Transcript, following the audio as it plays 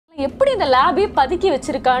எப்படி இந்த லேபே பதுக்கி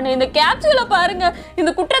வச்சிருக்கான்னு இந்த கேப்சூல பாருங்க,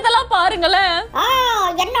 இந்த குற்றத்தெல்லாம் பாருங்களே.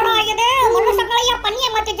 என்னடா இது மனுஷங்களையா பண்ணிய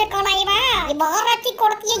மாத்திச்சிருக்கானா இவன்? இந்த ஆராய்ச்சி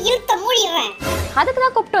கோடத்தையே இழுத்து மூடிறேன். அதுக்கு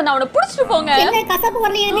தான் கூப்பிட்டு வந்து அவனை புடிச்சிட்டு போங்க. என்ன கசப்பு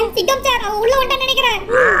வரலையே? சிங்கம் சார் அவன் உள்ள வந்தா நினைக்கிறேன்.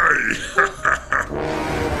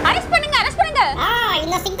 அரெஸ்ட் பண்ணுங்க, அரெஸ்ட் பண்ணுங்க.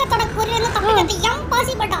 இந்த சிங்கத்தோட குறியில தப்பிக்கிறது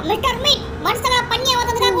இம்பாசிபிள் தான். மிஸ்டர் மீட் மனுஷங்கள பண்ணிய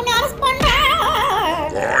வந்ததுக்காக உன்னை அரெஸ்ட் பண்றேன்.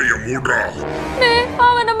 வாய மூடுடா.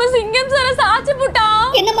 அவன் நம்ம சிங்கம் சார சாச்சி போட்டான்.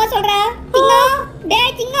 என்னமா சொல்ற? சிங்கம்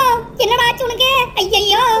டேய் சிங்கம் என்னடா ஆச்சு உனக்கு?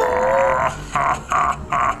 ஐயையோ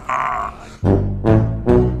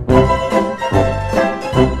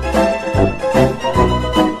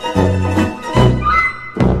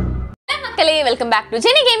welcome back to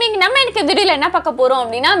Jenny gaming. நம்ம இன்னைக்கு வீடியோல என்ன பார்க்க போறோம்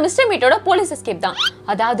அப்படின்னா மிஸ்டர் மீட்டோட போலீஸ் எஸ்கேப் தான்.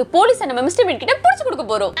 அதாவது போலீஸை நம்ம மிஸ்டர் மீட் கிட்ட புடிச்சு கொடுக்க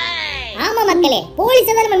போறோம். ஆமா மக்களே,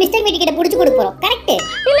 போலீஸை தான் நம்ம மிஸ்டர் மீட் கிட்ட புடிச்சு கொடுக்க போறோம். கரெக்ட்?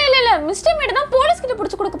 இல்ல மிஸ்டர் மீட் தான் போலீஸ் கிட்ட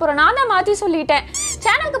புடிச்சு கொடுக்க போறோம். நான் தான் மாத்தி சொல்லிட்டேன்.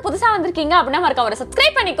 சேனலுக்கு புதுசா வந்திருக்கீங்க அப்படின்னா மறக்காம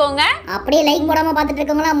சப்ஸ்கிரைப் பண்ணிக்கோங்க. அப்படியே லைக் போடாம பார்த்துட்டு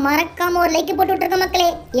இருக்கவங்களா மறக்காம ஒரு லைக் போட்டு விட்டுருங்க மக்களே.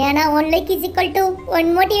 ஏன்னா 1 like is equal to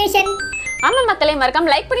 1 motivation. ஆமா மக்களே, மறக்காம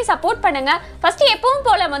லைக் பண்ணி சப்போர்ட் பண்ணுங்க. ஃபர்ஸ்ட் எப்பவும்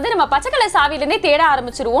போல வந்து நம்ம பச்சை கலர் சாவில இருந்தே தேட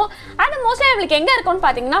ஆரம்பிச்சிருவோம். அது மோஸ்ட்லி நம்மளுக்கு எங்க இருக்கும்னு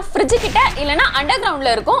பாத்தீங்கன்னா ஃப்ரிட்ஜ் கிட்ட இல்லனா அண்டர்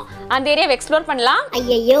கிரவுண்ட்ல இருக்கும். அந்த ஏரியாவை எக்ஸ்ப்ளோர் பண்ணலாம்.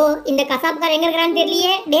 ஐயோ இந்த கசாப்கார் எங்க இருக்கான்னு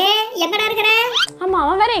தெரியலையே. டேய் எங்கடா இருக்கற? ஆமா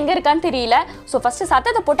அவன் வேற எங்க இருக்கான்னு தெரியல. சோ ஃபர்ஸ்ட்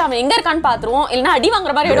சத்தத்தை போட்டு அவன் எங்க இருக்கான்னு பாத்துருவோம். இல்லனா அடி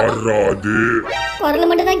வாங்குற மாதிரி இருக்கும். குரல்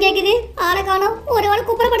மட்டும் தான் கேக்குது. ஆளை காணோம். ஒரு ஆளு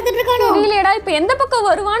கூப்பிட படுத்துட்டு இருக்கானோ. இல்லடா இப்போ எந்த பக்கம்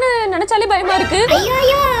வருவான்னு நினைச்சாலே பயமா இருக்கு.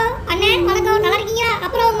 ஐயோ அண்ணே வணக்கம், நல்லா இருக்கீங்க?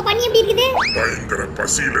 அப்புறம் உங்க பண்ணி எப்படி இருக்குது? பயங்கர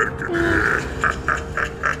பசியில இருக்கு.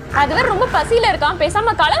 அது வேற ரொம்ப பசியில இருக்கான்.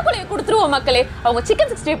 பேசாம கலர் புளிய கொடுத்துருவோம் மக்களே. அவங்க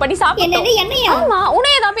சிக்கன் 60 பண்ணி சாப்பிட்டோம். என்னது என்னையா? ஆமா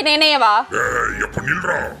உன்னைய தான் பின்ன என்னையவா? எப்ப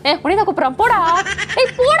நில்றா? உன்னைய தான் கூப்பிடுறான். போடா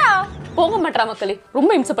போடா. போக மாட்டா மக்களே, ரொம்ப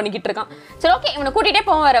இம்சை பண்ணிக்கிட்டு இருக்கான். சரி ஓகே, இவனை கூட்டிட்டே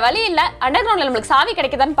போக வர வழி இல்ல. அண்டர் கிரவுண்ட்ல நம்மளுக்கு சாவி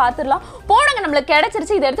கிடைக்குதான்னு பாத்துடலாம். போடுங்க, நம்மளுக்கு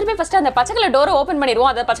கிடைச்சிருச்சு. இதை எடுத்துட்டு போய் ஃபர்ஸ்ட் அந்த பச்சை கலர் டோரை ஓபன் பண்ணிடுவோம்.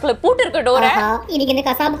 அந்த பச்சை கலர் பூட்டு இருக்க டோரை. இன்னைக்கு இந்த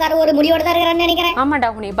கசாப்கார ஒரு முடிவோட தான் இருக்கான்னு நினைக்கிறேன். ஆமாடா,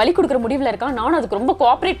 உன்னை பலி கொடுக்குற முடிவுல இருக்கான். நானும் அதுக்கு ரொம்ப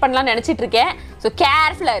கோஆபரேட் பண்ணலாம்னு நினைச்சிட்டு இருக்கேன். சோ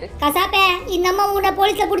கேர்ஃபுல்லா இரு. கசாப்பே, இந்த அம்மா உன்னை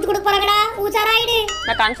போலீஸ்ல புடிச்சு கொடுக்க போறாங்கடா. ஊசாராயிடு.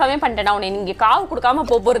 நான் கன்ஃபார்மே பண்ணிட்டேன். உன்னை நீங்க காவு கொடுக்காம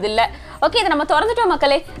போறது இல்ல. ஓகே, இதை நம்ம திறந்துட்டோம்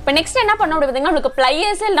மக்களே. இப்போ நெக்ஸ்ட் என்ன பண்ண முடியுதுங்க? நம்மளுக்கு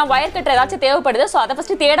பிளையர்ஸ் இல்ல வயர் கட்டர் ஏதாச்சும் தேவைப்படுது. சோ அதை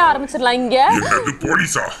ஃபர்ஸ்ட் தேட ஆரம்பிச்சிடலாம். இங்க இது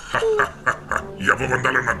போலீஸா? எவ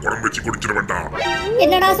வந்தாலும் நான் குழம்பு வச்சு குடிச்சிருவேன்டா.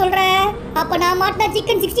 என்னடா சொல்ற? அப்ப நான் மாட்டின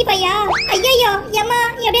சிக்கன் 65யா? ஐயோ அம்மா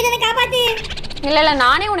எப்படியே என்ன காப்பாத்து. இல்ல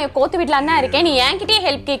நானே உன்னை கோத்து வீட்ல தான் இருக்கேன். நீ என்கிட்டயே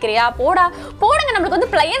ஹெல்ப் கேக்குறியா? போடுங்க, நம்மளுக்கு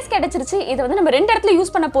வந்து பிளையர்ஸ் கிடைச்சிருச்சு. இதை வந்து நம்ம 2 இடத்துல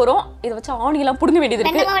யூஸ் பண்ண போறோம். இதை வச்சு ஆணி எல்லாம் புடுங்க வேண்டியது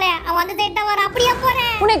இருக்கு. அவன் வந்து தேட்ட வர அப்படியே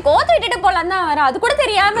போறேன். உன்னை கோத்து விட்டுட்டு போலாம் தான் வர. அது கூட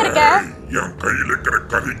தெரியாம இருக்க. என் கையில இருக்கிற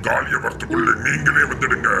கறி காலிய வரத்துக்குள்ள நீங்களே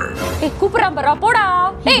வந்துடுங்க. கூப்பிடுறான் பாரா. போடா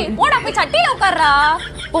போடா, போய் சட்டியில உட்கார்றா.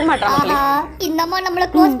 போக மாட்டான். இந்த அம்மா நம்மள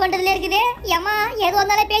க்ளோஸ் பண்றதுல இருக்குது. ஏமா ஏதோ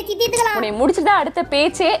வந்தாலே பேசி தீத்துக்கலாம். உன்னை முடிச்சுதான் அடுத்த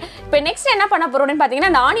பேச்சு. இப்போ நெக்ஸ்ட் என்ன பண்ண போறோம்னு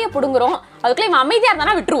பாத்தீங்கன்னா நானிய புடுங்குறோம். அதுக்குள்ள இவன் அமைதியா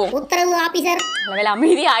இருந்தானா விட்டுருவோம். உத்தரவு ஆபீசர். வேலை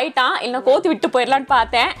அமைதி ஆயிட்டான். இல்ல கோத்து விட்டு போயிடலான்னு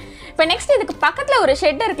பார்த்தேன். இப்போ நெக்ஸ்ட் இதுக்கு பக்கத்துல ஒரு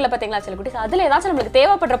ஷெட் இருக்குல்ல பாத்தீங்களா சில குட்டி, அதுல ஏதாச்சும் நம்மளுக்கு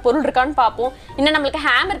தேவைப்படுற பொருள் இருக்கான்னு பார்ப்போம். இன்னும் நம்மளுக்கு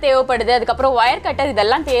ஹேமர் தேவைப்படுது, அதுக்கப்புறம் ஒயர் கட்டர்,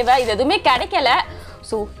 இதெல்லாம் தேவை. இது எதுவுமே கிடைக்கல.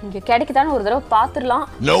 சோ இங்க கிடைக்குதான்னு ஒரு தடவை பாத்துடலாம்.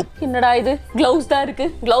 என்னடா இது, கிளவுஸ் தான் இருக்கு.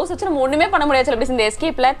 கிளவுஸ் வச்சு நம்ம ஒண்ணுமே பண்ண முடியாது. சில இந்த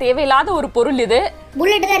எஸ்கேப்ல தேவையில்லாத ஒரு பொருள் இது.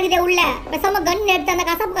 புல்லட் தான் இருக்குது உள்ள. பேசாம கன் எடுத்து அந்த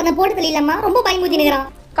கசாப்புக்காரனை போட்டு தள்ளிடலாமா? ரொம்ப பயமுறுத்தி நிக்கிறான்.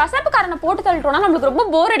 கசாப்புக்காரனை போட்டு தள்ளிட்டோம்னா நம்மளுக்கு ரொம்ப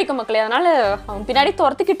போர் அடிக்கும் மக்களே. அதனால அவன் பின்னாடி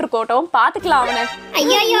துரத்துக்கிட்டு இருக்கட்டும், பாத்துக்கலாம் அவனை.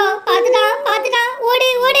 ஐயோ பாத்துட்டா ஓடு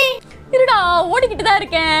ஓடு. இருடா, ஓடிக்கிட்டு தான்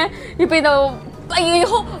இருக்கேன். இப்போ இத ஐயோ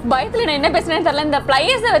பயத்துல நான் என்ன பேசுறேன்னு தெரியல. இந்த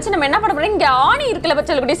பிளையர்ஸை வச்சு நம்ம என்ன பண்ண போறோம்? இங்க ஆணி இருக்குல்ல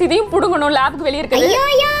பச்சை குட்டி, இதையும் புடுங்கணும். லேபுக்கு வெளியே இருக்குது.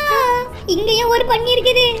 ஐயோ இங்கேயும் ஒரு பண்ணி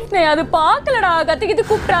இருக்குது. நான் அது பாக்கலடா. கத்திக்கிட்டு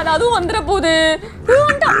கூப்பிட்டாது, அதுவும் வந்துற போகுது.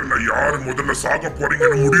 யாரு முதல்ல சாக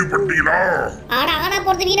போறீங்கன்னு முடிவு பண்ணீங்களா? ஆனா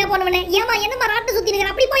போறது வீணா போனவனே. ஏமா என்னமா ராட்டு சுத்தி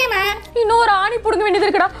நிக்கிற? அப்படி போயமா. இன்னொரு ஆணி புடுங்க வேண்டியது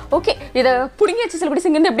இருக்குடா. ஓகே, இத புடுங்கி வச்சு சில குட்டி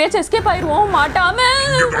இங்க இருந்து எப்படியாச்சும் எஸ்கேப் ஆயிருவோம். மாட்டாம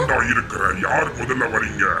இருக்கிற யாரு முதல்ல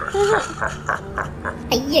வரீங்க?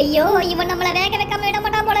 ஐயோ இவன் நம்மள வேக வைக்காம விட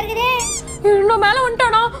மாட்டான் போல இருக்குது. இன்னும் மேல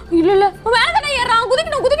வந்துட்டானா? இல்ல மேல தானே ஏறான்.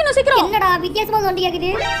 குதிக்கணும் சீக்கிரம். என்னடா வித்தியாசமா சவுண்ட் கேக்குது?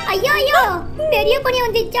 ஐயோ பெரிய பண்ணி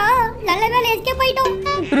வந்துச்சா? நல்ல வேளை எஸ்கேப் ஆயிட்டோம்.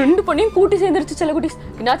 2 பண்ணியும் கூட்டி சேர்ந்துருச்சு சில குட்டி.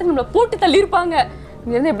 இன்னத்துக்கு நம்மள போட்டு தள்ளி இருப்பாங்க.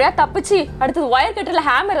 இங்க இருந்து எப்படியா தப்பிச்சு அடுத்து ஒயர் கட்டர்ல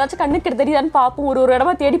ஹேமர் ஏதாச்சும் கண்ணுக்கு தெரியுதான்னு பாப்போம். ஒரு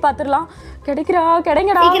இடமா தேடி பாத்துடலாம்.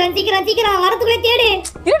 கிடைங்கடா. சீக்கிரம் வரதுக்குள்ளே தேடு.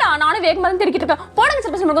 இருடா, நானும் வேகமா தான் தேடிக்கிட்டு இருக்கேன். போடுங்க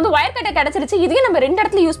சப்போஸ் நமக்கு வந்து ஒயர் கட்டர் கிடைச்சிருச்சு. இதையும் நம்ம 2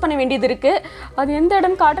 இடத்துல யூஸ் பண்ண வேண்டியது இருக்கு. அது எந்த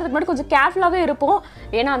இடம் காட்டுறதுக்கு மட்டும் கொஞ்சம் கேர்ஃபுல்லாவே இருப்போம்.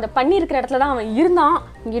 ஏன்னா அந்த பண்ணி இருக்கிற இடத்துல தான் அவன் இருந்தான்.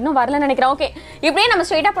 இங்க இன்னும் வரலன்னு நினைக்கிறேன். ஓகே, இப்படியே நம்ம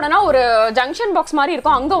ஸ்ட்ரைட்டா போனோம்னா ஒரு ஜங்ஷன் பாக்ஸ் மாதிரி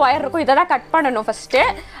இருக்கும். அங்க ஒயர் இருக்கும். இதை தான் கட் பண்ணணும் ஃபர்ஸ்ட்.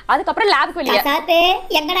 அதுக்கப்புறம் லேபுக்கு வெளியே. சாத்து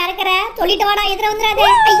எங்கடா இருக்கற? சொல்லிட்டு வாடா, எதிர வந்துறாதே.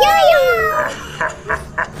 ஐயோ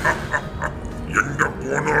எங்க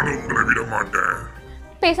போனாலும் உங்களை விட மாட்டேன்.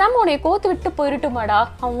 பேசாம உன்னை கோத்து விட்டு போயிட்டுமாடா.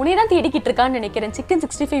 அவன் உன்னை தான் தேடிக்கிட்டு இருக்கான்னு நினைக்கிறேன். சிக்கன்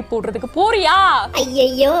 65 போடுறதுக்கு போறியா?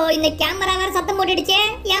 ஐயோ இந்த கேமரா வேற சத்தம் போட்டுடுச்சே.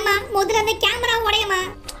 ஏமா முதல்ல அந்த கேமரா உடையமா.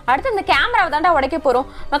 அடுத்து இந்த கேமராவை தாண்டா உடைக்க போறோம்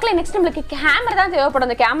மக்களே. நெக்ஸ்ட் நம்மளுக்கு ஹேமர் தான் தேவைப்படும்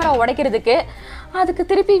அந்த கேமரா உடைக்கிறதுக்கு. அதுக்கு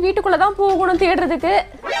திருப்பி வீட்டுக்குள்ள தான் போகணும் தேடுறதுக்கு.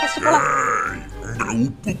 ஃபர்ஸ்ட் போலாம்.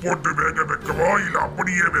 உப்பு போட்டு வேக வைக்கவா இல்ல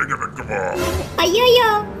அப்படியே வேக வைக்கவா? ஐயோ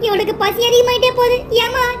இவனுக்கு பசி அதிகமாயிட்டே போகுது.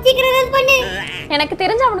 ஏமா சீக்கிரம் ரெஸ்ட் பண்ணு. எனக்கு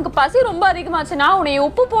தெரிஞ்ச அவனுக்கு பசி ரொம்ப அதிகமாச்சுன்னா உன்னை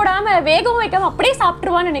உப்பு போடாம வேகவும் வைக்காம அப்படியே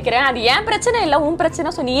சாப்பிட்டுருவான்னு நினைக்கிறேன். அது ஏன் பிரச்சனை இல்ல உன்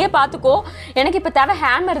பிரச்சனை. ஸோ நீயே பாத்துக்கோ. எனக்கு இப்ப தேவை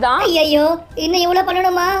ஹேமர் தான். ஐயோ இன்னும் இவ்வளவு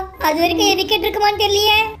பண்ணணுமா? அது வரைக்கும் என் விக்கெட் இருக்குமான்னு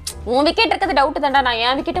தெரியலையே. உன் விக்கெட் இருக்கிறது டவுட் தான்டா. நான்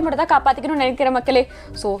என் விக்கெட்டை மட்டும் தான் காப்பாத்திக்கணும்னு நினைக்கிறேன் மக்களே.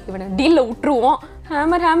 ஸோ இவனை டீல்ல விட்டுருவோம்.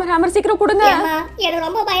 ஹேமர் ஹேமர் ஹேமர் சீக்கிரம் கொடுங்க. எனக்கு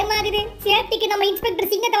ரொம்ப பயமா இருக்குது. சேஃப்டிக்கு நம்ம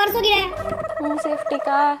இன்ஸ்பெக்டர் சிங்கத்தை வர சொல்லிடுறேன்.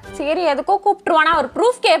 சேஃப்டிக்கா சரி எதுக்கோ கூப்பிட்டுருவானா. அவர்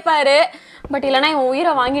ப்ரூஃப் கேட்பாரு. பட் இல்லைன்னா இவன்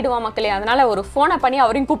உயிரை வாங்கிடுவான் மக்களே. அதனால ஒரு ஃபோனை பண்ணி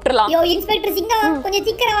அவரையும் கூப்பிட்டுலாம். யோ இன்ஸ்பெக்டர் சிங்கம் கொஞ்சம்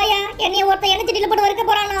சீக்கிரம் வாயா. என்னைய ஒருத்தன் என்ன செடியில போட்டு வறுக்க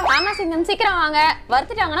போறானா? ஆமா சிங்கம் சீக்கிரம் வாங்க.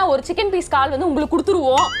 வறுத்துட்டாங்கன்னா ஒரு சிக்கன் பீஸ் கால் வந்து உங்களுக்கு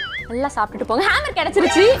கொடுத்துருவோம். நல்லா சாப்பிட்டுட்டு போங்க. ஹேமர்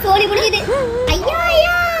கிடைச்சிருச்சு. சோலி முடியுது. ஐயோ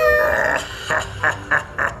ஐயோ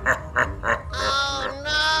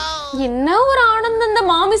என்ன ஒரு ஆனந்தம் இந்த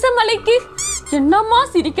மாமிச மலைக்கு. என்னம்மா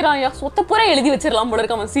சிரிக்கிறாயா? சொத்த பூரா எழுதி வச்சிடலாம் போல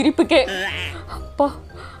இருக்க அவன் சிரிப்புக்கு. அப்பா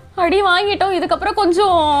அடி வாங்கிட்டோம். இதுக்கப்புறம்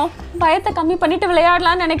கொஞ்சம் பயத்தை கம்மி பண்ணிட்டு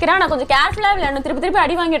விளையாடலாம்னு நினைக்கிறேன். நான் கொஞ்சம் கேர்ஃபுல்லா விளையாடணும். திருப்பி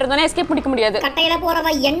அடி வாங்கிட்டு இருந்தோன்னா எஸ்கேப் பண்ணிக்க முடியாது. கட்டையில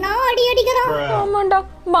போறவ என்ன அடி அடிக்கிறான். ஆமாண்டா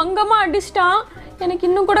பங்கமா அடிச்சிட்டான். எனக்கு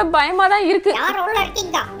இன்னும் கூட பயமா தான் இருக்கு. யார் உள்ள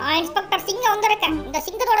இருக்கீங்க? நான் இன்ஸ்பெக்டர் சிங்கம் வந்திருக்கேன். இந்த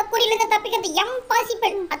சிங்கத்தோட குறியில இருந்து தப்பிக்கிறது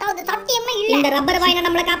இம்பாசிபிள். அதாவது சாத்தியமே இல்ல. இந்த ரப்பர் வாயின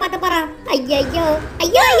நம்மள காப்பாத்த போறான். ஐயோ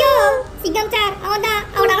ஐயோ சிங்கம் சார் அவனை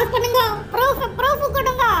அரெஸ்ட் பண்ணுங்க. ப்ரூஃப்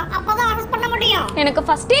கொடுங்க. அப்பதான் அரெஸ்ட் பண்ண முடியும். எனக்கு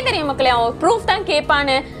ஃபர்ஸ்டே தெரியும் மக்களே அவன் ப்ரூஃப் தான்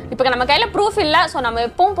கேட்பான்னு. இப்போ நம்ம கையில ப்ரூஃப் இல்ல. ஸோ நம்ம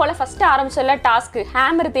எப்பவும் போல ஃபர்ஸ்ட் ஆரம்பிச்சல டாஸ்க்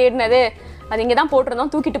ஹேமர் தேடினது. அது இங்கே தான்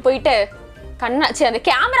போட்டிருந்தோம். தூக்கிட்டு போயிட்டு கண்ணாச்சு அந்த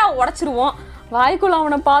கேமராவை உடைச்சிருவோம். வாய்க்குள்ள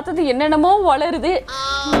அவனை பார்த்தது என்னென்னமோ வளருது.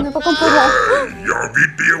 இந்த பக்கம் போடுவோம்.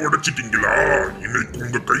 வீட்டையே உடைச்சிட்டீங்களா? இன்னைக்கு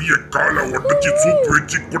உங்க கையை காலை உடைச்சி சூப்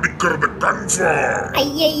வச்சு குடிக்கிறது கன்ஃபார்ம்.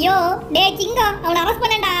 ஐயோ டேய் சிங்கம் அவனை அரெஸ்ட்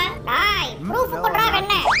பண்ணடா. டேய் ப்ரூஃப் கொட்றா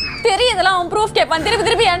வெண்ணே. தெரியுதெல்லாம் அவன் ப்ரூஃப் கேட்பான்.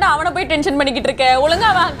 திருப்பி ஏன்டா அவனை போய் டென்ஷன் பண்ணிக்கிட்டு இருக்க? ஒழுங்கா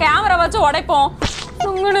அவன் கேமரா வச்சு உடைப்போம்.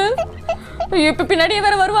 இப்ப பின்னாடியே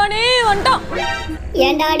வேற வருவானே. வந்துட்டான்.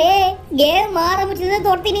 ஏண்டா டேய் கேம் ஆரம்பிச்சது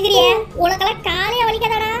தொட்டி நிக்கிறியே. உனக்கெல்லாம் காலைய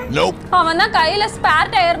வலிக்காதடா. அவன் தான் கையில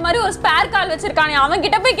ஸ்பேர் டயர் மாதிரி ஒரு ஸ்பேர் கால் வச்சிருக்கானே. அவன்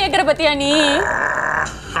கிட்ட போய் கேக்குற பத்தியா நீ?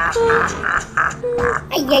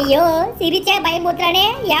 ஐயோ சிரிச்சே பயமுத்துறானே.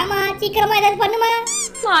 ஏமா சீக்கிரமா ஏதாவது பண்ணுமா?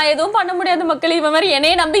 நான் எதுவும் பண்ண முடியாது மக்கள். இவன் மாதிரி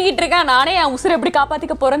என்னையே நம்பிக்கிட்டு இருக்கேன். நானே என் உசுரை எப்படி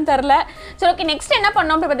காப்பாத்திக்க போறேன்னு தெரியல. சரி ஓகே நெக்ஸ்ட் என்ன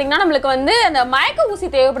பண்ணோம் அப்படி பார்த்தீங்கன்னா நம்மளுக்கு வந்து அந்த மயக்க ஊசி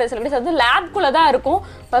தேவைப்படுது. சொல்லிட்டு அது லேப்குள்ள தான் இருக்கும்.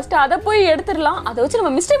 ஃபர்ஸ்ட் அதை போய் எடுத்துடலாம். அதை வச்சு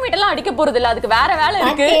நம்ம மிஸ்டர் மீட் எல்லாம் அடிக்க போறது இல்லை. அதுக்கு வேற வேலை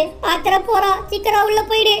இருக்கு. பாத்திர போறோம் சீக்கிரம் உள்ள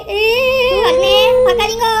போயிடு. அண்ணே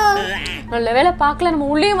பக்காதீங்க. நல்ல வேலை பார்க்கல. நம்ம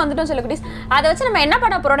உள்ளேயும் வந்துட்டோம் சொல்ல குட்டீஸ். அதை வச்சு நம்ம என்ன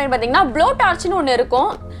பண்ண போறோம்னு பார்த்தீங்கன்னா ப்ளோ டார்ச்னு ஒன்று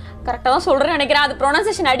இருக்கும். கரெக்டாக தான் சொல்றேன்னு நினைக்கிறேன். அது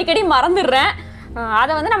ப்ரொனன்சியேஷன் அடிக்கடி மறந்துடுறேன்.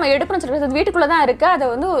 அதை வந்து நம்ம எடுக்கணும் சொல்லிட்டு வீட்டுக்குள்ளே தான் இருக்குது. அதை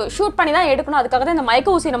வந்து ஷூட் பண்ணி தான் எடுக்கணும். அதுக்காக தான் இந்த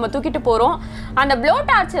மயக்க ஊசி நம்ம தூக்கிட்டு போகிறோம். அந்த ப்ளோ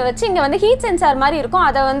டார்ச்சை வச்சு இங்கே வந்து ஹீட் சென்சார் மாதிரி இருக்கும்.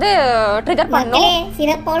 அதை வந்து ட்ரிகர் பண்ணணும்.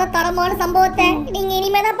 சிறப்பான தரமான சம்பவத்தை நீங்க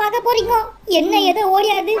இனிமே தான் பார்க்க போறீங்க. என்ன ஏதோ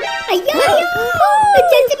ஓடியாது. ஐயோ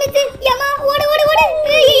ஓடு ஓடு ஓடு.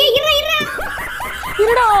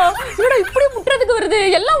 இருடா இப்படி முட்டுறதுக்கு வருது.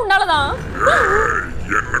 எல்லாம் உன்னாலதான்.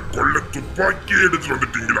 என்ன கொல்ல துப்பாக்கி எடுத்து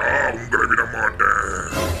வந்துட்டீங்களா? உங்களை விட மாட்டேன்.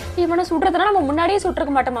 இவனை சுடுறதுனா நம்ம முன்னாடியே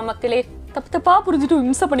சுட்டுருக்க மாட்டோமா மக்களே? தப்பா புரிஞ்சுட்டு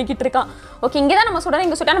இம்சை பண்ணிக்கிட்டு இருக்கான். ஓகே இங்கே தான் நம்ம சுடுறோம்.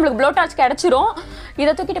 இங்கே சுட்டா நம்மளுக்கு ப்ளோ டார்ச் கிடைச்சிரும்.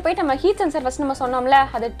 இதை தூக்கிட்டு போயிட்டு நம்ம ஹீட் சென்சர் ஃபர்ஸ்ட் நம்ம சொன்னோம்ல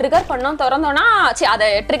அதை ட்ரிகர் பண்ணோம். திறந்தோன்னா அதை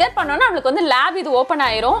ட்ரிகர் பண்ணோன்னா நம்மளுக்கு வந்து லேப் இது ஓப்பன்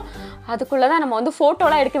ஆயிரும். அதுக்குள்ள தான் நம்ம வந்து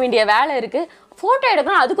போட்டோலாம் எடுக்க வேண்டிய வேலை இருக்கு. போட்டோ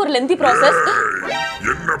எடுக்கணும். அதுக்கு ஒரு லெந்தி ப்ராசஸ்.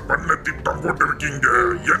 என்ன பண்ண திட்டம் போட்டுருக்கீங்க?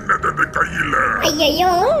 என்னது கையில?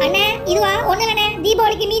 ஐயோ அண்ணே இதுவா ஒண்ணுலண்ணே.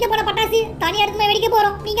 தீபாவளிக்கு மீத போன பட்டாசு தனியா எடுத்து வெடிக்க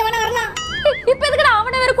போறோம். நீங்க வேணா வரலாம். இப்ப எதுக்குடா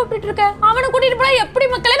அவனை வேற கூப்பிட்டு இருக்க? அவனை கூட்டிட்டு போனா எப்படி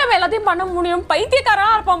மக்களே நம்ம எல்லாத்தையும் பண்ண முடியும்? பைத்தியக்காரா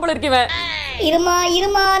இருப்பான் போல இருக்கவன்.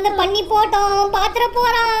 இருமா அந்த பண்ணி போட்டோம். பாத்திர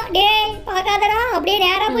போறான். டேய் பாக்காதடா அப்படியே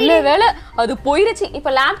நேரா போய். இல்ல வேலை அது போயிருச்சு.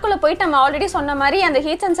 இப்ப லேப்குள்ள போயிட்டு நம்ம ஆல்ரெடி சொன்ன மாதிரி அந்த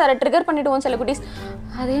ஹீட் சென்சாரை ட்ரிகர் பண்ணிடுவோம் சில குட்டீஸ்.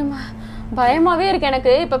 அதே பயமாவே இருக்கு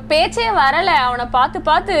எனக்கு. இப்ப பேச்சே வரல. அவனை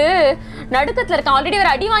பார்த்து நடுக்கத்துல இருக்கேன். ஆல்ரெடி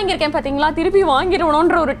ஒரு அடி வாங்கியிருக்கேன் பாத்தீங்களா? திருப்பி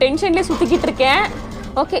வாங்கிடணும்ன்ற ஒரு டென்ஷன்லயே சுத்திக்கிட்டு இருக்கேன்.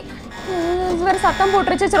 ஓகே வேற சத்தம்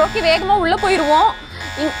போட்டுருச்சு. சரி ஓகே வேகமா உள்ள போயிருவோம்.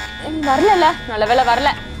 வரல நல்ல வேலை வரல.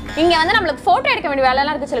 இங்க வந்து நம்மளுக்கு போட்டோ எடுக்க வேண்டிய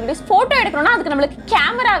வேலையெல்லாம் இருக்கு. சில போட்டோ எடுக்கணும்னா அதுக்கு நம்மளுக்கு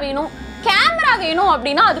கேமரா வேணும்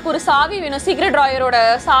அப்படின்னா அதுக்கு ஒரு சாவி வேணும். சீக்ரெட் டிராயரோட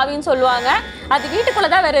சாவின்னு சொல்லுவாங்க. அது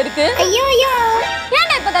வீட்டுக்குள்ளதான் வேற இருக்கு. ஐயோ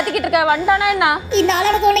ஏன்டா இப்ப கத்திக்கிட்டு இருக்க வந்தானா என்ன இந்த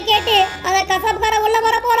ஆளோட தோணை கேட்டு அந்த கசாப்புக்கார உள்ள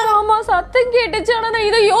வர போறோம். ஆமா சத்தம் கேட்டுச்சு ஆனா நான்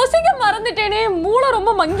இதை யோசிக்க மறந்துட்டேனே மூளை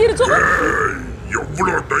ரொம்ப மங்கிருச்சு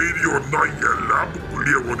எவ்வளவு தைரியம் தான் இங்க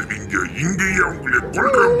லேபுக்குள்ளேயே வருவீங்க இங்கேயே அவங்களே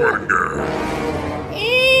கொல்றேன் பாருங்க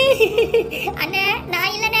அண்ணே நான்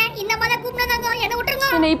இல்லனே இந்த மாதிரி கூப்பிடுறாங்க என்ன விட்டுருங்க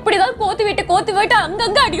என்ன இப்படிதான் கோத்தி விட்டு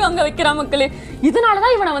அங்கங்க அடி வாங்க வைக்கிறா மக்களே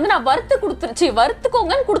இதனாலதான் இவனை வந்து நான்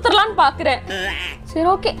வறுத்துக்கோங்கன்னு கொடுத்துடலான்னு பாக்குறேன் சரி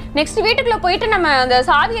ஓகே நெக்ஸ்ட் வீட்டுக்குள்ள போயிட்டு நம்ம அந்த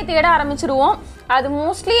சாவியை தேட ஆரம்பிச்சிருவோம் அது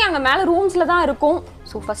மோஸ்ட்லி அங்க மேல ரூம்ஸ்ல தான் இருக்கும்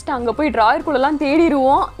ஸோ ஃபர்ஸ்ட் அங்க போய் டிராயருக்குள்ளலாம்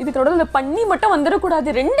தேடிடுவோம் இதுக்கோட இந்த பன்னி மட்டும் வந்துடக்கூடாது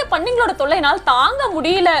 2 பன்னிங்களோட தொல்லை என்னால் தாங்க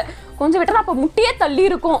முடியல கொஞ்சம் விட்டா அப்ப முட்டியே தள்ளி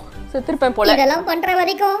இருக்கும் செத்துருப்பேன் போல இதெல்லாம் பண்ற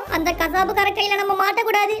வரைக்கும் அந்த கசாப்புக்கார கையில நம்ம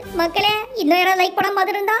மாட்டக்கூடாது மக்களே இன்னும் யாராவது லைக் பண்ண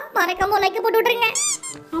மாதிரி இருந்தா மறக்காம லைக் போட்டு விட்டுருங்க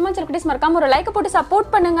ஆமா செல்குட்டீஸ் மறக்காம ஒரு லைக் போட்டு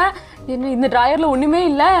சப்போர்ட் பண்ணுங்க என்ன இந்த டிராயர்ல ஒண்ணுமே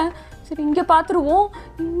இல்ல சரி இங்க பாத்துருவோம்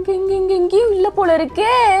இங்கேயும் இல்ல போல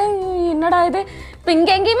இருக்கே என்னடா இது இப்போ இங்க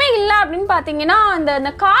எங்கேயுமே இல்ல அப்படின்னு பாத்தீங்கன்னா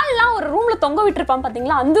அந்த கால்லாம் ஒரு ரூம்ல தொங்க விட்டுருப்பான்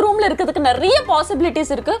பாத்தீங்களா அந்த ரூம்ல இருக்கிறதுக்கு நிறைய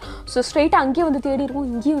பாசிபிலிட்டிஸ் இருக்கு ஸோ ஸ்ட்ரைட்டா அங்கேயே வந்து தேடிடுவோம்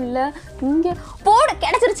இங்கேயும் இல்ல இங்க போட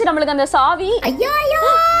கிடைச்சிருச்சு நம்மளுக்கு அந்த சாவி ஐயோ ஐயோ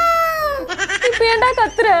இப்போ ஏன்டா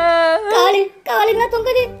கத்துற காலுங்க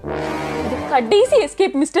தொங்குது கடைசி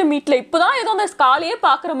எஸ்கேப் மிஸ்டர் மீட்ல இப்போதான் ஏதோ அந்த காலையே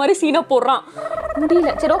பாக்குற மாதிரி சீனை போடுறான் முடியல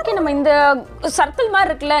சரி ஓகே நம்ம இந்த சர்க்கிள் மாதிரி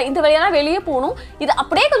இருக்குல்ல இந்த வழியெல்லாம் வெளியே போகணும் இது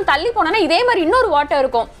அப்படியே கொஞ்சம் தள்ளி போனோம்னா இதே மாதிரி இன்னொரு வாட்டர்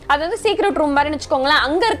இருக்கும் அது வந்து சீக்ரெட் ரூம் மாதிரி வச்சுக்கோங்களேன்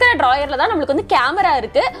அங்க இருக்கிற டிராயர்ல தான் நம்மளுக்கு வந்து கேமரா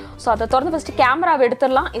இருக்கு ஸோ அதை திறந்து ஃபர்ஸ்ட் கேமராவை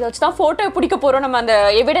எடுத்துடலாம் இதை வச்சுதான் போட்டோ பிடிக்க போறோம் நம்ம அந்த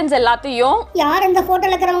எவிடன்ஸ் எல்லாத்தையும் யார் அந்த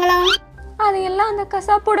போட்டோல இருக்கிறவங்களா அது எல்லாம் அந்த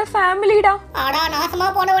கசாப்போட ஃபேமிலிடா ஆடா நாசமா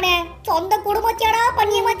போனவனே சொந்த குடும்பச்சாடா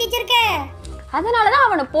பண்ணிய மாத்தி வச்சிருக்கேன் அதனாலதான்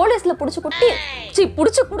அவனை போலீஸ்ல புடிச்சு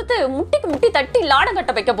கொடுத்து முட்டிக்கு முட்டி தட்டி லாடம்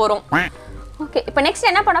கட்ட வைக்க போறோம் ஓகே இப்போ நெக்ஸ்ட்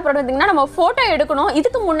என்ன பண்ண போறோம்னா நம்ம போட்டோ எடுக்கணும்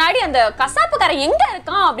இதுக்கு முன்னாடி அந்த கசாப்புக்கார எங்க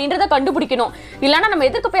இருக்கான் அப்படின்றத கண்டுபிடிக்கணும் இல்லைன்னா நம்ம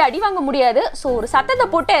எதிர்க்க போய் அடி வாங்க முடியாது ஸோ ஒரு சத்தத்தை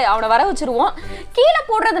போட்டு அவனை வர வச்சிருவோம் கீழே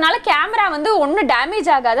போடுறதுனால கேமரா வந்து ஒன்றும் டேமேஜ்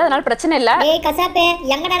ஆகாது அதனால பிரச்சனை இல்லை ஏய் கசாப்பே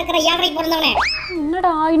எங்கடா இருக்கிற ஏழரைக்கு பிறந்தவனே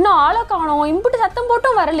என்னடா இன்னும் ஆளை காணோம் இம்புட்டு சத்தம்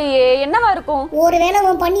போட்டும் வரலையே என்னவா இருக்கும் ஒருவேளை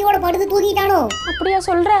உன் பண்ணியோட படுத்து தூக்கிட்டானோ அப்படியா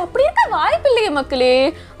சொல்ற அப்படி இருக்க வாய்ப்பு இல்லையே மக்களே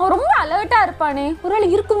அவன் ரொம்ப அலர்ட்டா இருப்பானே ஒருவேளை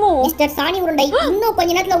இருக்குமோ மிஸ்டர் சாணி உருண்டை இன்னும் கொஞ்ச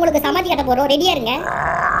நேரத்துல உங்களுக்கு சமாதி கட்ட போறோம் ரெடியா இருங்க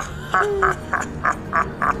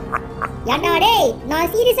ஏண்டா டேய்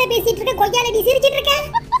நான் சீரியஸா பேசிட்டு இருக்கேன் கொய்யால நீ சிரிச்சிட்டு இருக்க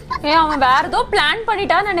அவன் வேற ஏதோ பிளான்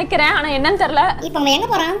பண்ணிட்டான்னு நினைக்கிறேன் ஆனா என்னன்னு தெரியல இப்போ அவன் எங்க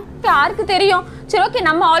போறான் யாருக்கு தெரியும் சரி ஓகே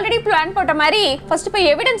நம்ம ஆல்ரெடி பிளான் போட்ட மாதிரி ஃபர்ஸ்ட் போய்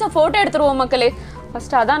எவிடன்ஸை போட்டோ எடுத்துருவோம் மக்களே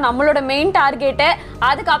ஃபர்ஸ்ட் அதான் நம்மளோட மெயின் டார்கெட்டு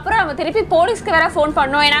அதுக்கப்புறம் நம்ம திருப்பி போலீஸ்க்கு வேற ஃபோன்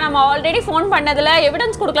பண்ணோம் ஏன்னா நம்ம ஆல்ரெடி ஃபோன் பண்ணதுல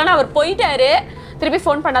எவிடன்ஸ் கொடுக்கலான்னு அவர் போயிட்டாரு திருப்பி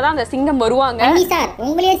ஃபோன் பண்ணாதான் அந்த சிங்கம் வருவாங்க சார்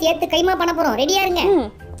உங்களையே சேர்த்து கைமா பண்ண போறோம் ரெடியா இருங்க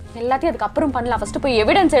எல்லாத்தையும் அதுக்கப்புறம் பண்ணலாம் ஃபர்ஸ்ட் போய்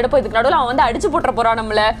எவிடன்ஸ் எடுப்போம் இதுக்கு நடுவில் அவன் வந்து அடிச்சு போட்டுற போறான்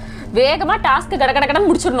நம்மள வேகமா டாஸ்க் கடக்கடன்னு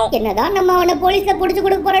முடிச்சிடணும் என்னதான் நம்ம அவனை போலீஸ்ல புடிச்சு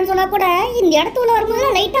கொடுக்க போறேன்னு சொன்னா கூட இந்த இடத்துல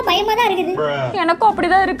வரும்போது லைட்டா பயமா தான் இருக்குது எனக்கும்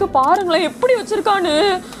அப்படிதான் இருக்கு பாருங்களேன் எப்படி வச்சிருக்கான்னு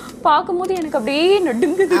பாக்கும்போது எனக்கு அப்படியே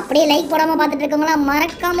நடுங்குது அப்படியே லைக் போடாம பாத்துட்டு இருக்கவங்களா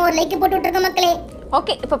மறக்காம ஒரு லைக் போட்டு விட்டுருக்க மக்களே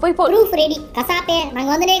ஓகே இப்ப போய் ப்ரூஃப் ரெடி கசாப்பே நாங்க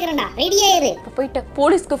வந்து நேக்குறோம்டா ரெடியா இரு இப்ப போயிட்டு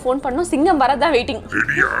போலீஸ்க்கு ஃபோன் பண்ணோம் சிங்கம் வரதா வெயிட்டிங்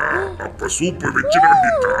ரெடியா அப்ப சூப்பர் வெச்சிட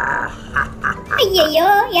வேண்டியதா ஐயோ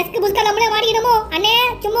எஸ்க்கு புஸ்கா நம்மளே மாடிக்கணுமோ அண்ணே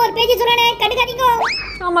சும்மா ஒரு பேஜ் சொல்றனே கண்டுக்காதீங்க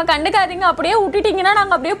ஆமா கண்டுக்காதீங்க அப்படியே விட்டுட்டீங்கன்னா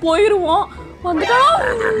நாங்க அப்படியே போயிடுவோம் வந்துட்டோம்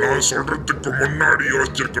அதெல்லாம் சொல்றதுக்கு முன்னாடி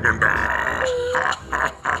யோசிச்சிருக்கணும்டா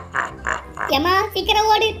ஏமா சீக்கிரம்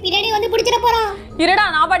ஓடு பின்னாடி வந்து பிடிச்சிட போறோம் இருடா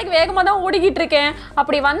நான் பாட்டுக்கு வேகமா தான் ஓடிக்கிட்டு இருக்கேன்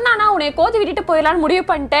அப்படி வந்தானா உன்னை கோதி விட்டுட்டு போயிடலான்னு முடிவு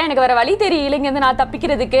பண்ணிட்டேன் எனக்கு வேற வழி தெரியல இங்க இருந்து நான்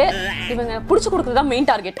தப்பிக்கிறதுக்கு இவங்க புடிச்சு கொடுக்கிறது தான் மெயின்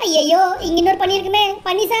டார்கெட் ஐயோ இங்க இன்னொரு பண்ணி இருக்குமே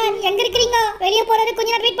பண்ணி சார் எங்க இருக்கீங்க வெளிய போறது கொஞ்ச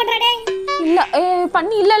நேரம் வெயிட் பண்றானே இல்ல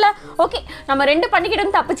பண்ணி இல்ல ஓகே நம்ம 2 பண்ணிக்கிட்டு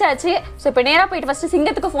வந்து தப்பிச்சாச்சு சோ இப்போ நேரா போயிட்டு ஃபர்ஸ்ட்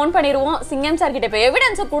சிங்கத்துக்கு ஃபோன் பண்ணிடுவோம் சிங்கம் சார் கிட்ட இப்போ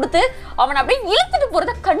எவிடன்ஸ் கொடுத்து அவன் அப்படியே இழுத்துட்டு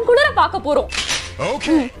போறத கண்குளிர பார்க்க போறோம்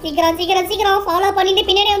சீக்கிரம் ஃபாலோ பண்ணிட்டு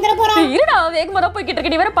பின்னாடி வந்துற போறோம் இருடா வேகமா தான் போய்கிட்டு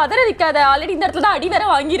இருக்க நீ வேற பதறதிக்காத ஆல்ரெடி இந்த இடத்துல தான் அடி வேற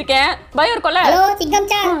வாங்கியிருக்கேன் பயம் இருக்கும்ல ஹலோ சிங்கம்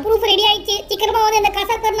சார் ப்ரூஃப் ரெடி ஆயிடுச்சு சீக்கிரமா வந்து அந்த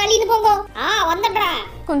கசாக்கர் நலிந்து போங்க வந்துடுறா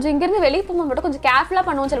கொஞ்சம் இங்க இருந்து வெளிய போகும்போது மட்டும் கொஞ்சம் கேர்ஃபுல்லா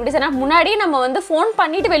பண்ணுவோம் சொல்லி ஏன்னா முன்னாடி நம்ம வந்து ஃபோன்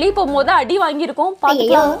பண்ணிட்டு வெளிய போகும்போது அடி வாங்கியிருக்கோம்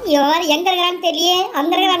ஐயோ யார் எங்க இருக்கான்னு தெரியல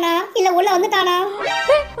அங்க இருக்கானா இல்ல உள்ள வந்துட்டானா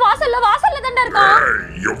வாசல்ல தான்டா இருக்கான்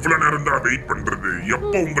எவ்வளவு நேரம் தான் வெயிட் பண்றது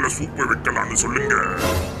எப்ப உங்களை சூப்பர் வைக்கலாம்னு சொல்லுங்க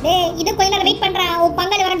டேய் இது கொஞ்ச நேரம் வெயிட் பண்றா உன்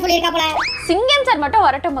பங்காளி வரேன்னு சொல்லிருக்காப்ல சிங்கம் சார் மட்டும்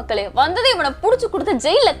வரட்டும் மக்களே வந்தது இவனை புடிச்சு கொடுத்து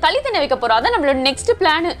ஜெயில கழித்தனை வைக்க போறோம் அதான் நம்மளோட நெக்ஸ்ட்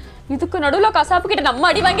பிளான் இதுக்கு நடுவுல கசாப்பு கிட்ட நம்ம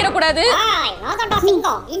அடி வாங்கிட கூடாது நான்டா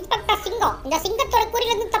சிங்கம் இன்ஸ்பெக்டர் சிங்கம் இந்த சிங்கத்தோட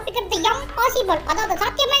குறியில இருந்து தப்பிக்கிறது இம்பாசிபிள் அதாவது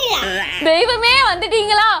சாத்தியமே இல்ல தெய்வமே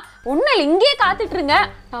வந்துட்டீங்களா உன்னால் இங்கேயே காத்துட்டு இருங்க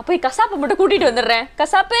நான் போய் கசாப்பை மட்டும் கூட்டிட்டு வந்துடுறேன்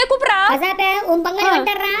கசாப்பே கூப்பிடுறா கசாப்பே உன் பங்காளி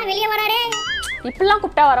வந்துடுறா வெளிய வராரே இப்பெல்லாம்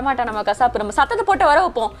கூப்பிட்டா வரமாட்டான் நம்ம கசாப்பு நம்ம சத்தத்தை போட்டு வர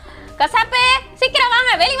வைப்போம் கசாப்பே சீக்கிரம்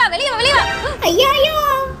வாங்க, வெளிய வா, வெளிய வா, வெளிய வா. ஐயோ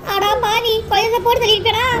அடா பாவி கொலையில போட்டு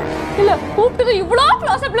தள்ளிட்டடா. இல்ல கூப்பிட்டு இவ்ளோ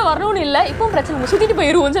க்ளோஸ்அப்ல வரணும்னு இல்ல, இப்பவும் பிரச்சனை நம்ம சுத்திட்டு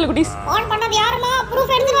போயிருவோம் சொல்ல குட்டீஸ். ஆன் பண்ணது யாருமா?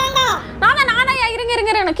 ப்ரூஃப் எடுத்து வாங்க. நானா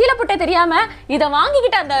இருங்க எனக்கு கீழ போட்டே தெரியாம இத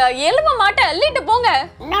வாங்கிக்கிட்டு அந்த எலும்பை மாட்ட அள்ளிட்டு போங்க.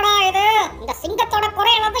 என்னடா இது? இந்த சிங்கத்தோட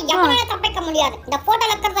குறையெல்லாம் எவனால தப்பிக்க முடியாது. இந்த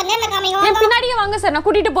போட்டோல இருக்கறத நேர்ல காமிங்க. என் பின்னாடியே வாங்க சார், நான்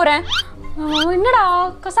கூட்டிட்டு போறேன். என்னடா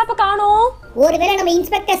கசாப்ப காணோம்? ஒருவேளை நம்ம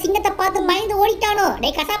இன்ஸ்பெக்டர் சிங்கத்தை பார்த்து பயந்து ஓடிட்டானோ?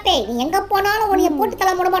 டேய் கசாப்பே, நீ எங்க போனாலும் உன்னைய போட்டு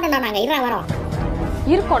தள்ள முட மாட்டோம். நாங்க இருறா வரோம்.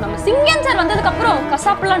 இருக்கோம் நம்ம சிங்கம் சார் வந்ததுக்கு அப்புறம்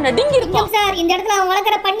கசாப்பெல்லாம் நடுங்கி இருக்கும் சார். இந்த இடத்துல அவன்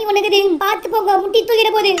வளர்க்குற பண்ணி ஒண்ணுக்குது, பார்த்து போங்க, முட்டி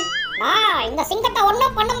தூக்கிட போகுது. இந்த சிங்கத்தை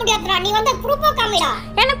ஒண்ணும் பண்ண முடியாதுடா. நீ வந்து ப்ரூஃப் காமிடா.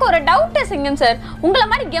 எனக்கு ஒரு டவுட் சிங்கம் சார், உங்கள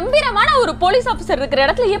மாதிரி கம்பீரமான ஒரு போலீஸ் ஆபீசர் இருக்கிற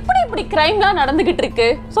இடத்துல எப்படி இப்படி கிரைம்லாம் நடந்துகிட்டு இருக்கு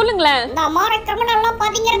சொல்லுங்களேன். இந்த மாதிரி கிரிமினல்லாம்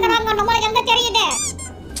பதுங்கி இருக்கறாங்க, நம்மளுக்கு என்ன தெரியுது?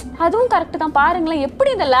 அதுவும் கரெக்ட் தான். பாருங்களேன் எப்படி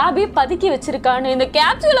இந்த லேபே பதுக்கி வச்சிருக்கான்னு. இந்த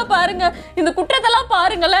கேப்சூல பாருங்க, இந்த குற்றத்தெல்லாம்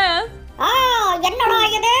பாருங்களேன். என்னடா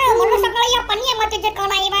இது? மனுஷங்களையா பண்ணிய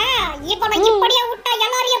மாத்திட்டிருக்கானா இவன்? இவனை இப்படியே விட்டா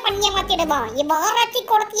எல்லாரையும் பண்ணிய மாத்திடுவான். இவன் ஆராய்ச்சி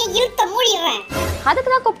கோடத்தையே இழுத்து மூடிடுறேன். அதுக்கு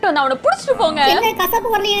தான் கூப்பிட்டு வந்து அவனை புடிச்சிட்டு போங்க. என்ன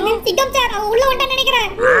கசப்பு வரலையே? சிங்கம் சார் அவன் உள்ள வந்துட்டான்னு நினைக்கிறேன்.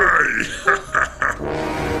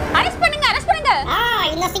 அரெஸ்ட் பண்ணுங்க, அரெஸ்ட் பண்ணுங்க.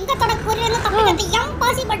 இந்த சிங்கத்தோட குறியில தப்பிக்கிறது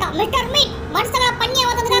இம்பாசிபிள் தான். மிஸ்டர் மீட் மனுஷங்கள பண்ணிய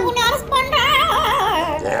வந்ததுக்காக உன்னை அரெஸ்ட் பண்றேன்.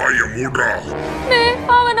 வாய மூடுடா.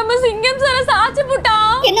 அவன் நம்ம சிங்கம் சார சாச்சி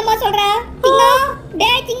போட்டான். என்னம்மா சொல்ற? சிங்கம்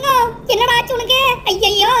டேய் சிங்கம், என்னடா ஆச்சு உனக்கு?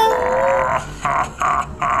 ஐயையோ,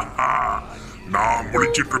 நான்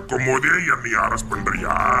முழிச்சிட்டு இருக்கும் போதே என்னை அரெஸ்ட்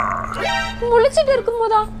பண்றியா? முழிச்சிட்டு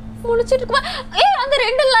இருக்கும்போதா? முழிச்சிட்டு இருக்குமா? அந்த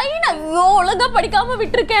 2 லைன் ஐயோ ஒழுங்கா படிக்காம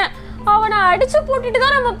விட்டுருக்கேன். அவனை அடிச்சு போட்டுட்டு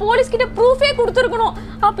தான் நம்ம போலீஸ் கிட்ட ப்ரூஃபே கொடுத்துருக்கணும்.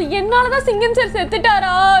 அப்ப என்னாலதான் சிங்கம் சார்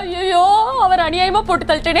செத்துட்டாரா? ஐயோ அவர் அநியாயமா போட்டு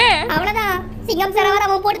தள்ளிட்டேனே. அவ்வளவுதான், சிங்கம் சார்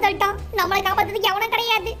அவன் போட்டு தள்ளிட்டான். நம்மளை காப்பாத்துறதுக்கு அவனும்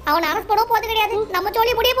கிடையாது, அவன் அரெஸ்ட் பண்ண போறது கிடையாது. நம்ம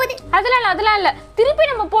சொல்லி முடிய போகுது. அதெல்லாம் இல்ல. திருப்பி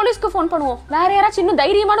நம்ம போலீஸ்க்கு ஃபோன் பண்ணுவோம். வேற யாராச்சும் இன்னும்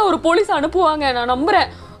தைரியமான ஒரு போலீஸ் அனுப்புவாங்க, நான் நம்புறேன்.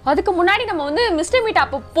 அதுக்கு முன்னாடி நம்ம வந்து மிஸ்டர் மீட்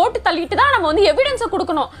அப்போ போட்டு தள்ளிட்டு தான் நம்ம வந்து எவிடன்ஸை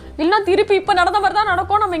கொடுக்கணும். இல்லைன்னா திருப்பி இப்போ நடந்த மாதிரி தான்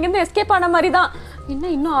நடக்கும். நம்ம இங்கேருந்து எஸ்கேப் ஆன மாதிரி தான்.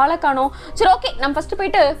 இன்னும் ஆளை காணோம். சரி ஓகே, நம்ம ஃபர்ஸ்ட்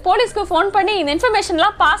போயிட்டு போலீஸ்க்கு ஃபோன் பண்ணி இந்த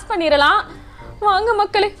இன்ஃபர்மேஷன்லாம் பாஸ் பண்ணிடலாம். வாங்க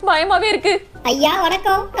மக்களே, பயமாவே இருக்கு. ஐயா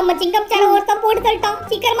வணக்கம், நம்ம சிங்கம் சார் ஒருத்தன் போட்டு தள்ளிட்டான்.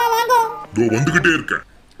 சீக்கிரமா வாங்க. இதோ வந்துகிட்டே இருக்கேன்.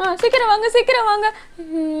 சீக்கிரம் வாங்க.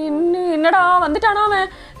 என்னடா வந்துட்டானா அவன்?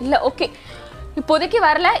 இல்ல ஓகே, இப்போதைக்கு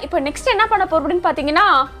வரல. இப்போ நெக்ஸ்ட் என்ன பண்ண போறோம் அப்படின்னு பாத்தீங்கன்னா,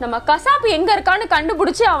 நம்ம கசாப்பு எங்க இருக்கான்னு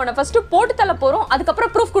கண்டுபிடிச்சு அவனை ஃபர்ஸ்ட் போட்டு தள்ள போறோம்.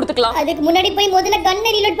 அதுக்கப்புறம் ப்ரூஃப் கொடுத்துக்கலாம். அதுக்கு முன்னாடி போய் முதல்ல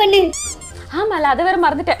கன்னை ரீலோட் பண்ணு. ஆமால, அதை வேற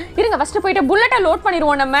மறந்துட்டேன். இருங்க ஃபர்ஸ்ட் போயிட்டு புல்லட்டை லோட்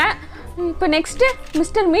பண்ணிடுவோம் நம்ம. இப்போ நெக்ஸ்ட்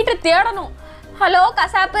மிஸ்டர் மீட்டை தேடணும். ஹலோ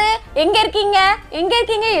கசாப்பு, எங்க இருக்கீங்க?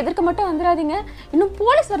 எதிர்க்க மட்டும் வந்துடாதீங்க. இன்னும்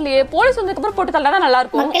போலீஸ் வரலையே. போலீஸ் வந்ததுக்கு அப்புறம் போட்டு தள்ளதான் நல்லா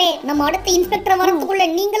இருக்கும். மக்களே, நம்ம அடுத்த இன்ஸ்பெக்டர் வரதுக்குள்ள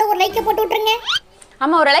நீங்களும் ஒரு லைக் போட்டு விட்டுருங்க.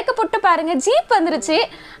 ஆமா, ஒரு லைக்க போட்டு பாருங்க. ஜீப் வந்துருச்சு.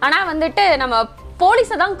 ஆனா வந்துட்டு நம்ம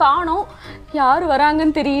போலீஸை தான் காணோம். யாரு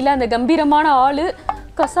வராங்கன்னு தெரியல. அந்த கம்பீரமான ஆளு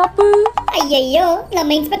கசாப்பு. ஐயோ,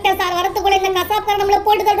 நம்ம இன்ஸ்பெக்டர் சார் வரதுக்குள்ள இந்த கசாப்பு நம்மள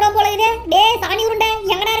போட்டு தள்ளுறோம் போல இது. டேய் சாணி உருண்டை,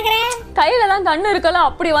 எங்கடா இருக்கற? கையில தான் கண்ணு இருக்கல.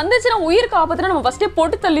 அப்படி வந்துச்சுன்னா உயிருக்கு ஆபத்துனா நம்ம ஃபர்ஸ்டே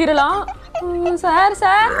போட்டு தள்ளிரலாம். சார்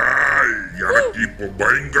எனக்கு இப்போ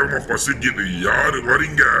பயங்கரமா பசிக்குது. யாரு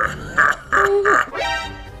வரீங்க?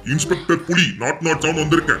 இன்ஸ்பெக்டர் புலி நாட் சவுண்ட்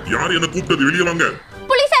வந்திருக்கேன். யார் என்ன கூப்பிட்டது? வெளியே வாங்க.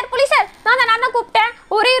 புலி சார் நான் தான் கூப்பிட்டேன்.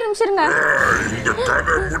 ஒரே நிமிஷம் இருங்க. இந்த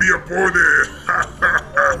கதை முடிய போகுது.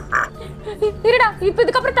 இருடா, இப்போ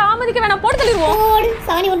இதுக்கப்புறம் தாமதிக்க வேணாம், போட்டு தள்ளிடுவோம்.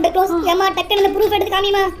 சாணி உருண்டை க்ளோஸ். ஏமா டக்குனு ப்ரூஃப் எடுத்து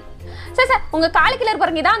காமிமா. சார் உங்க காலுக்குள்ள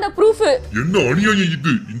பாருங்க, இதான் அந்த ப்ரூஃப். என்ன அநியாயம்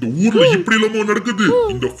இது? இந்த ஊர்ல இப்படி எல்லாம் நடக்குது?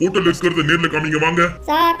 இந்த போட்டோல இருக்கிறத நேர்ல காமிங்க வாங்க.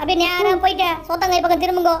 சார் அப்படியே நேரா போயிட்டு சோத்தங்கை பக்கம்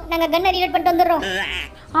திரும்புங்க. நாங்க கன்னை ரீலோட் பண்ணிட்டு வந்துறோம்.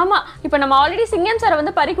 ஆமா, இப்போ நம்ம ஆல்ரெடி சிங்கம் சாரை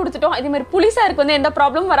வந்து பறி கொடுத்துட்டோம். இதே மாதிரி புலிசாருக்கு வந்து எந்த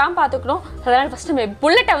ப்ராப்ளமும் வராம பாத்துக்கணும். அதனால ஃபர்ஸ்ட் நம்ம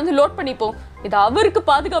புல்லட்டை வந்து லோட் பண்ணிப்போம். இது அவருக்கு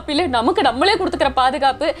பாதுகாப்பு இல்லை, நமக்கு நம்மளே கொடுத்துக்கிற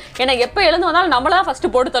பாதுகாப்பு. ஏன்னா எப்போ எழுந்து வந்தாலும் நம்மளதான்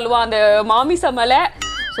ஃபர்ஸ்ட் போட்டு தள்ளுவோம் அந்த மாமிச மேலே.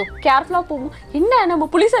 ஸோ கேர்ஃபுல்லாக போவோம். என்ன நம்ம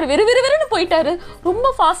புலிசார் வெறுன்னு போயிட்டாரு. ரொம்ப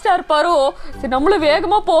ஃபாஸ்ட்டாக இருப்பாரோ. சரி நம்மளும்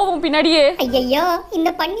வேகமாக போவோம் பின்னாடியே. ஐயோ, இந்த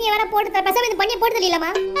பண்ணியை வேற போட்டு பேசாம இந்த பண்ணியை போட்டு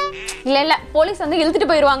தள்ளிடலாமா? இல்லை போலீஸ் வந்து இழுத்துட்டு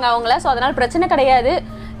போயிடுவாங்க அவங்கள. ஸோ அதனால பிரச்சனை கிடையாது.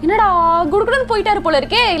 என்னடா குடுகுடுன்னு போயிட்டாரு போல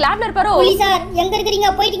இருக்கே. லேப்ல இருப்பாரோ? போலீசார் எங்க இருக்கீங்க?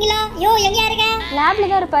 போயிட்டீங்களா? யோ எங்க இருக்க? லேப்ல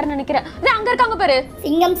தான் இருப்பாருன்னு நினைக்கிறேன். அங்க இருக்காங்க பாரு.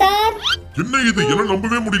 சிங்கம் சார். என்ன இது? என்ன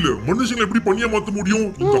நம்பவே முடியல. மனுஷங்களை எப்படி பண்ணியா மாத்த முடியும்?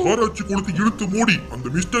 இந்த ஆராய்ச்சி கொடுத்து இழுத்து மூடி அந்த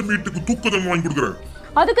மிஸ்டர் மீட்டுக்கு தூக்கதம் வாங்கி கொடுக்குறேன்.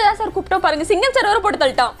 அதுக்கு தான் சார் கூப்பிட்டோம் பாருங்க. சிங்கம் சார் வர போட்டு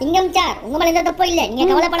தள்ளிட்டான். சிங்கம் சார் உங்க மேல எந்த தப்பு இல்ல, நீங்க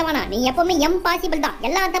கவலைப்பட வேணாம். நீ எப்பவுமே இம்பாசிபிள் தான்.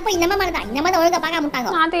 எல்லா தப்பும் இந்த மாதிரி தான். இந்த மாதிரி ஒழுங்கா பார்க்க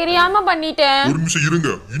மாட்டாங்க. நான் தெரியாம பண்ணிட்டேன். ஒரு நிமிஷம் இருங்க.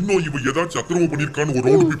 இன்னும் இவன் ஏதாச்சும் அக்கிரமம் பண்ணிருக்கான்னு ஒரு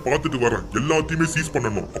ரவுண்ட் போய் பார்த்துட்டு வரேன். எல்லாத்தையுமே சீஸ்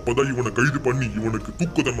பண்ணணும். அப்பதான் இவனை கைது பண்ணி இவனுக்கு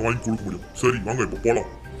தூக்க தண்டனை வாங்கி கொடுக்க முடியும். சரி வாங்க இப்ப போலாம்.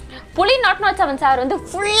 புலி 007 சார் வந்து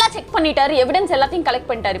ஃபுல்லா செக் பண்ணிட்டாரு, எவிடன்ஸ் எல்லாத்தையும் கலெக்ட்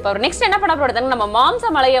பண்ணிட்டாரு. இப்போ அவர் நெக்ஸ்ட் என்ன பண்ண போறாரு, நம்ம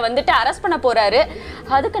மாம்சமலையை வந்துட்டு அரெஸ்ட் பண்ண போறாரு.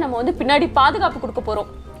 அதுக்கு நம்ம வந்து பின்னாடி பாதுகாப்பு கொடுக்க போறோம்.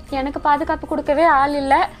 எனக்கு பாதுகாப்பு கொடுக்கவே ஆள்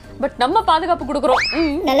இல்ல, பட் நம்ம பாதுகாப்பு கொடுக்குறோம்.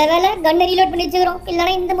 நல்ல வேளை கன் ரீலோட் பண்ணி வச்சுக்கிறோம்,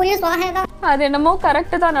 இல்லனா இந்த முறையும் சுவாகே தான். அது என்னமோ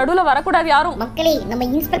கரெக்ட் தான், நடுவுல வரக்கூடாது யாரும். மக்களே, நம்ம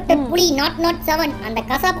இன்ஸ்பெக்டர் புலி 007 அந்த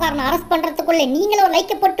கசாப்காரனை அரெஸ்ட் பண்றதுக்குள்ள நீங்களும் ஒரு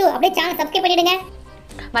லைக் போட்டு அப்படியே சேனல் சப்ஸ்கிரைப் பண்ணிடுங்க.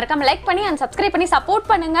 மறக்காம லைக் பண்ணி அண்ட் சப்ஸ்கிரைப் பண்ணி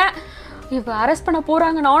சப்போர்ட் பண்ணுங்க. இப்போ அரெஸ்ட் பண்ண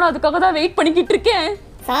போறாங்க, நானும் அதுக்காக தான் வெயிட் பண்ணிக்கிட்டு இருக்கேன்.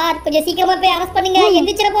 சார் கொஞ்சம் சீக்கிரமா போய் அரெஸ்ட் பண்ணுங்க,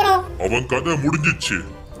 எந்திரிச்சிர போறோம். அவன் கதை முடிஞ்சிச்சு.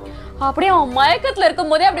 அப்படியே அவன் மயக்கத்துல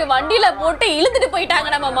இருக்கும் போதே அப்படியே வண்டியில போட்டு இழுத்துட்டு போயிட்டாங்க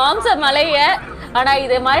நம்ம மாம்சமலைய. ஆனா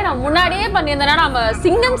இதே மாதிரி நான் முன்னாடியே பண்ணியிருந்தேன்னா நம்ம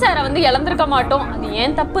சிங்கம் சாரை வந்து இழந்திருக்க மாட்டோம். அது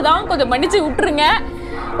ஏன் தப்பு தான், கொஞ்சம் மன்னிச்சு விட்டுருங்க.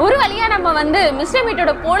 ஒரு வழியா நம்ம வந்து மிஸ்டர்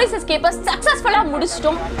மீட்டோட போலீஸ் எஸ்கேப்பை சக்சஸ்ஃபுல்லா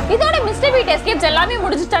முடிச்சிட்டோம். இதோட மிஸ்டர் மீட் எஸ்கேப்ஸ் எல்லாமே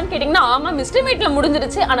முடிஞ்சிட்டான்னு கேட்டிங்கன்னா ஆமா, மிஸ்டர் மீட்ல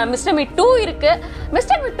முடிஞ்சிருச்சு. ஆனா மிஸ்டர் மீட் 2 இருக்கு.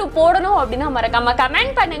 மிஸ்டர் மீட் 2 போடணும் அப்படின்னா மறக்காம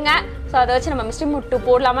கமெண்ட் பண்ணுங்க. ஸோ அதை வச்சு நம்ம மிஸ்டர் மீட் 2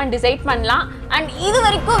 போடலாமான்னு டிசைட் பண்ணலாம். அண்ட் இது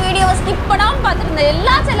வரைக்கும் வீடியோவை ஸ்கிப் பண்ணாமல் பார்த்துருந்த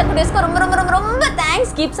எல்லா செல்லக்குடியஸ்க்கும் ரொம்ப ரொம்ப ரொம்ப ரொம்ப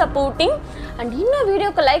தேங்க்ஸ். Keep supporting. அண்ட் இன்னும்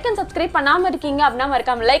வீடியோக்கு லைக் அண்ட் சப்ஸ்கிரைப் பண்ணாமல் இருக்கீங்க அப்படின்னா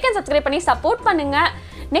மறக்காம லைக் அண்ட் சப்ஸ்கிரைப் பண்ணி சப்போர்ட் பண்ணுங்க.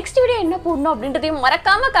 நெக்ஸ்ட் வீடியோ என்ன போடணும் அப்படின்றதையும்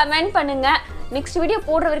மறக்காம கமெண்ட் பண்ணுங்க. நெக்ஸ்ட் வீடியோ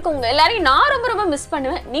போடுற வரைக்கும் உங்க எல்லாரையும் நான் ரொம்ப ரொம்ப மிஸ்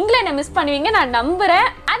பண்ணுவேன். நீங்களும் என்ன மிஸ் பண்ணுவீங்க நான் நம்புறேன்.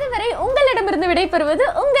 அதுவரை உங்களிடமிருந்து விடைபெறுவது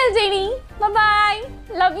உங்கள் Jenny. By by.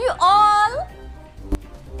 Love you all.